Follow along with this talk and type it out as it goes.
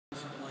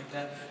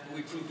like that, but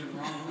we proved them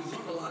wrong. We've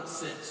learned a lot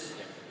since.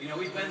 You know,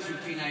 we've been through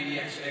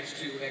P90X,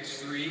 X2,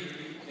 X3,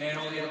 and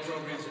all the other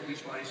programs that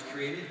Beachbody's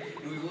created,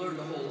 and we've learned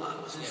a whole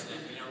lot since then,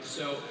 you know.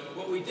 So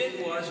what we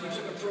did was, we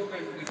took a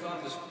program that we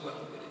thought was,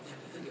 well, we didn't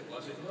have to think it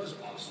was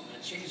awesome,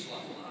 and it changed a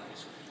lot of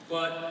lives.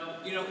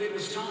 But, you know, it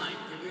was time,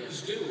 it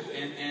was due,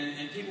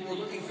 and people were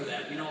looking for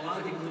that. You know, a lot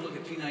of people who look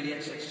at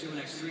P90X, X2, and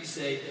X3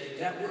 say,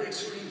 that word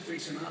extreme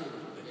freaks them out a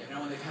little bit, you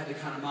know, and they've had to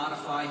kind of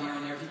modify here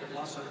and there. People have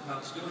lost 100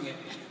 pounds doing it.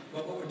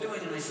 But what we're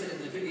doing, and I said it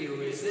in the video,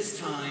 is this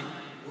time,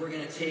 we're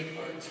going to take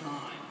our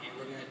time, and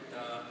we're going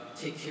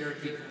to take care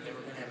of people, and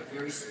we're going to have a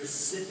very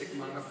specific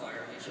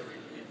modifier in each of the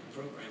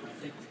program. I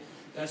think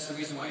that's the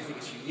reason why I think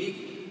it's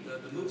unique.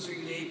 The moves are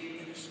unique,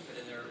 and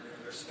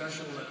they're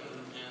special, and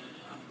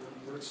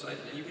we're excited.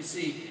 And you can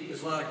see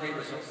there's a lot of great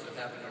results that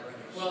have happened already.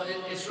 Well,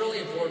 it's really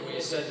important what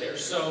you said there.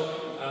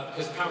 So,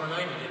 because Power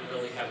 90 didn't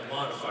really have a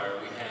modifier,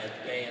 we had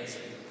bands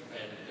and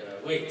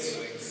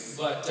weights,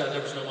 but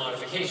there was no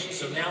modification.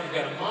 So now we've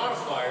got a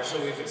modifier, so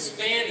we've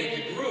expanded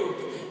the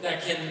group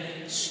that can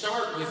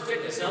start with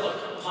fitness. Now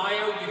look,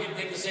 PiYo, you can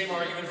make the same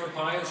argument for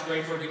PiYo, it's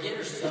great for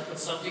beginners and stuff, but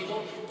some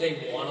people,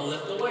 they want to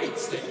lift the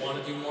weights, they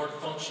want to do more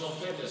functional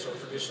fitness or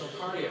traditional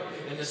cardio,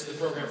 and this is the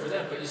program for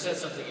them. But you said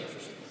something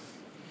interesting.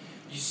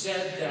 You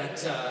said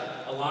that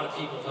a lot of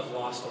people have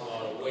lost a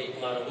lot of weight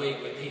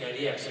with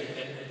P90X, and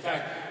in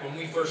fact, when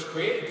we first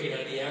created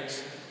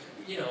P90X,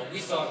 you know, we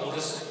thought, well,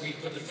 we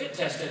put the fit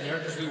test in there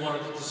because we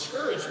wanted to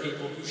discourage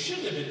people who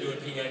shouldn't have been doing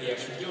P90X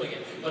from doing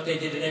it, but they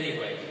did it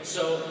anyway.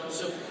 So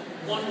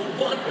one would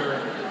wonder,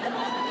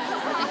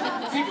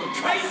 people,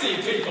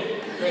 crazy people,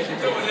 do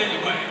it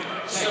anyway.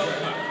 So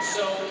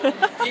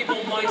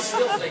people might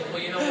still think,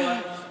 well, you know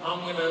what?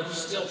 I'm going to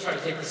still try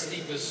to take the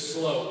steepest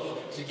slope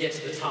to get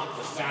to the top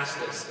the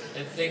fastest,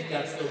 and think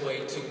that's the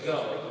way to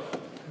go.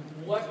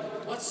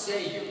 What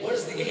say you? What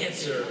is the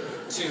answer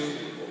to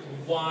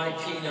why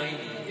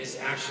P90 is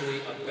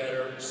actually a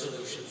better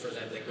solution for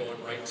them than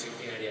going right to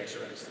P90X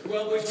or X3?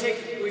 Well,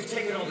 we've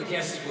taken all the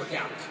guesswork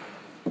out.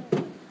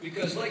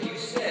 Because like you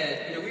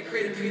said, you know, we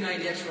created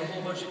P90X for a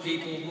whole bunch of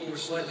people who were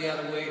slightly out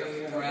of weight or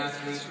former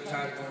athletes who were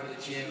tired of going to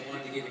the gym and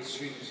wanted to get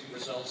extreme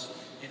results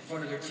in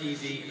front of their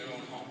TV in their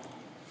own home.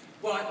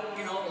 But,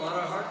 you know, a lot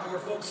of hardcore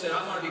folks said,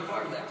 I want to be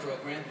part of that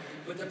program.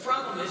 But the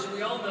problem is, and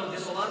we all know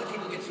this, a lot of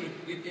people get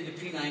into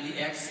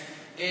P90X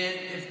and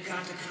they've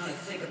got to kind of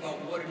think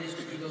about what it is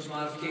to do those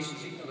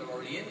modifications, even though they're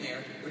already in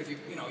there. But if you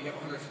have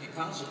 150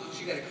 pounds to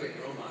lose, you got to create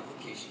your own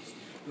modifications.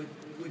 With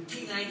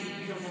P90,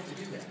 you don't have to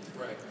do that.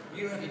 Right.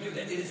 You don't have to do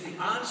that. It is the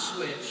on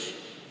switch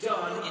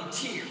done in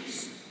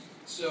tiers.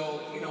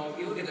 So, you know,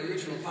 you look at the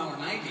original Power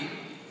 90,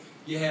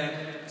 you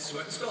had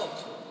Sweat and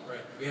Sculpt.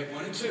 Right. We had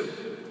 1 and 2,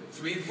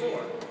 3 and 4.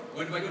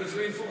 When do I go to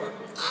 3 and 4?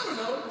 I don't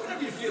know,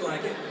 whenever you feel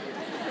like it.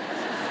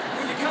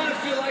 When you kind of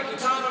feel like you're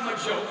tired of my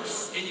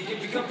jokes and you can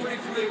become pretty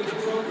familiar with the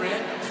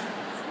program,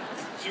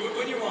 do it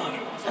when you want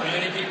to.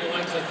 Many people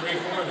went to 3 and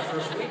 4 in the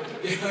first week.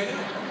 Yeah, I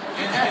know.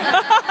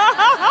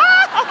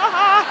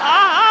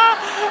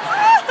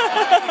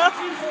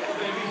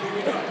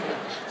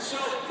 So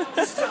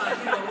this time,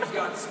 you know, we've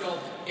got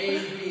Sculpt A,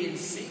 B, and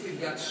C.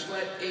 We've got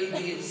Sweat A,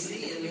 B, and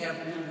C, and we have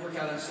a little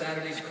workout on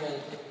Saturdays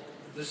called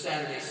the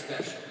Saturday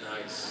Special.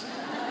 Nice.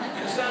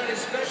 And the Saturday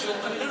Special,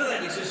 I mean, none of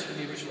that existed in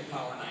the original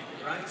Power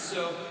 90, right?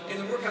 So, and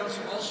the workouts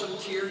are also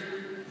tiered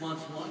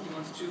month 1,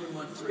 month 2, and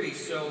month 3.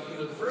 So, you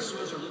know, the first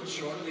ones are a little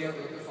shorter,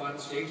 the final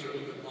stage are a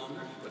little bit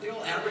longer, but they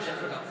all average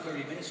out about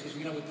 30 minutes, because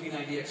we know with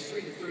P90X3,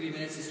 the 30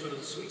 minutes is sort of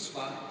the sweet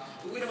spot.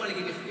 But we don't want to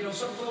give you know,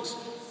 some folks,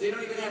 they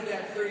don't even have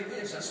that 30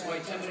 minutes. That's why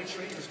 10-minute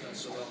training has done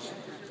so well.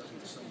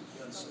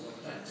 Done so well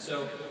with that.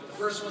 So, the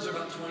first ones are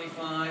about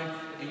 25,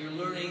 and you're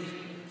learning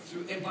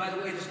through, and by the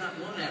way, there's not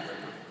one app,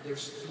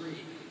 there's 3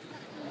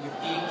 with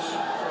each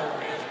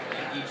program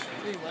and each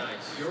week.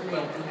 Nice. You're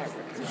welcome. You're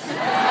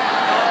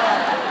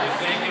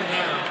thanking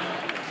now.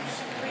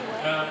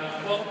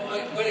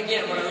 But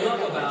again, what I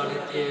love about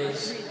it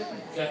is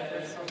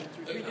that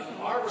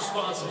our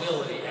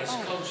responsibility as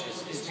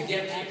coaches is to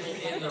get people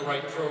in the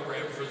right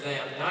program for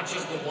them, not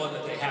just the one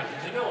that they happen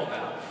to know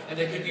about. And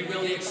they could be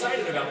really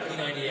excited about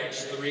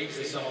P90X3 because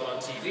they saw it on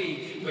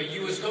TV, but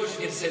you as coaches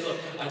can say, look,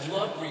 I'd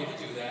love for you to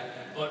do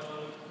that, but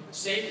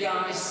same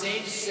guy,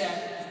 same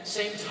set,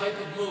 same type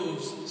of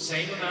moves,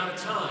 same amount of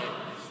time.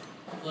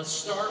 Let's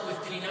start with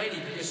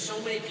P90 because so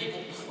many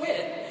people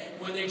quit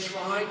when they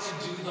try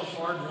to do the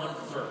hard one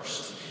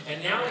first.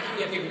 And now we can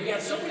get people, we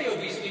got so many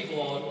obese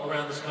people all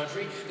around this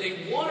country,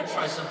 they want to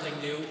try something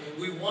new.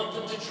 We want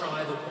them to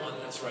try the one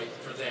that's right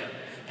for them.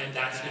 And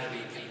that's going to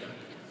be P90.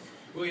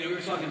 Well, you know, we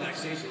were talking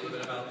backstage a little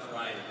bit about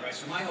variety, right?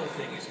 So my whole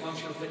thing is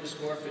functional fitness,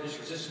 core fitness,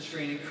 resistance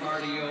training,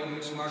 cardio,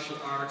 mixed martial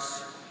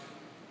arts,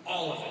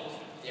 all of it.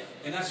 Yeah.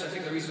 And that's, I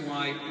think, the reason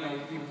why, you know,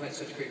 people have had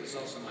such great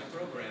results in my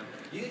program.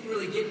 You didn't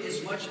really get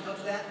as much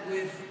of that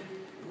with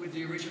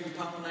the original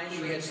Power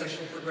 90. We had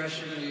sectional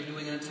progression, and you're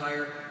doing an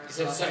entire... Is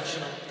it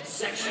sectional?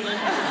 Sectional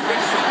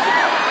progression.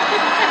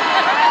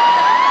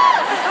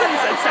 I thought he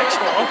said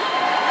sexual. I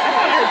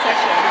thought I heard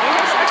sexual. Did you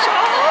hear sexual?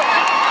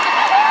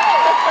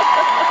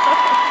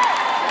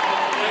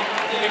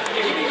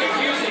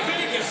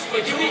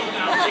 it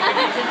can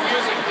be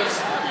confusing because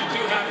you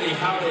do have the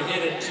how to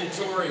hit it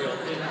tutorial.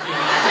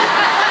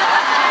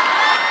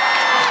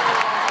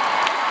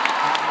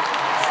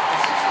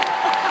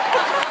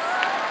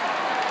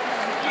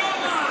 Your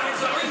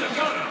minds are in the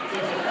gutter.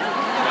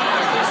 No,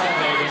 they're just in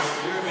Vegas.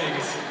 You're in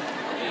Vegas.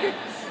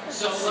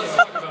 So let's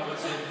talk about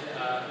what's in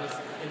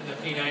the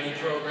P90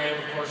 program.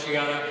 Of course, you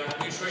got a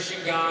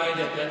nutrition guide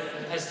that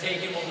has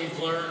taken what we've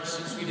learned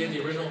since we did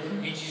the original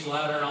Michi's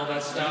Ladder and all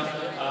that stuff.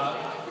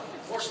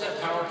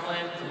 Four-step power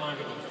plan. Remind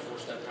me what the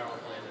four-step power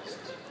plan is.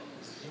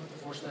 You know what the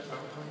four-step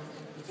power plan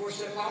is? The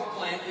four-step power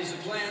plan is a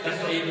plan. That's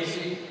the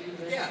ABC?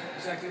 Yeah,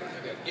 exactly right.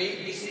 Okay.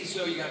 A, B, C.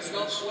 So you got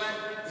Sculpt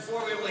Sweat.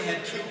 Before we only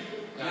had 2.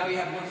 Now you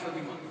have 1 for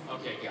every month.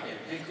 Okay, got it.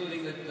 Yeah,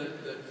 including the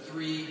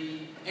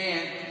 3,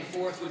 and the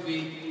 4th would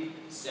be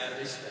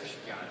Saturday Special.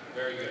 Got it.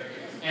 Very good.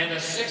 And a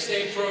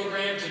 6-day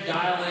program to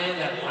dial in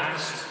that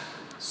last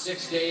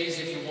 6 days,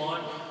 if you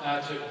want,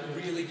 to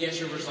really get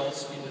your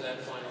results into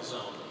that final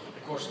zone.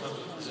 Of course, it comes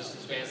with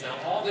resistance bands. Now,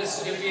 all this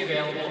is going to be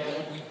available.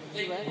 We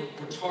think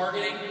we're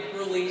targeting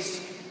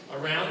release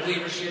around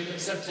leadership in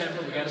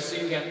September. We got to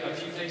see. We got a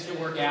few things to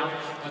work out,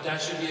 but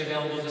that should be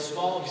available this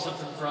fall. It'll be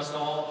something for us to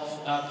all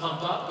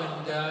pump up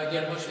and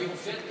get a bunch of people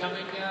fit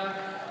coming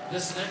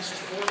this next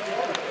 4th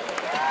quarter.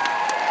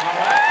 All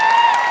right.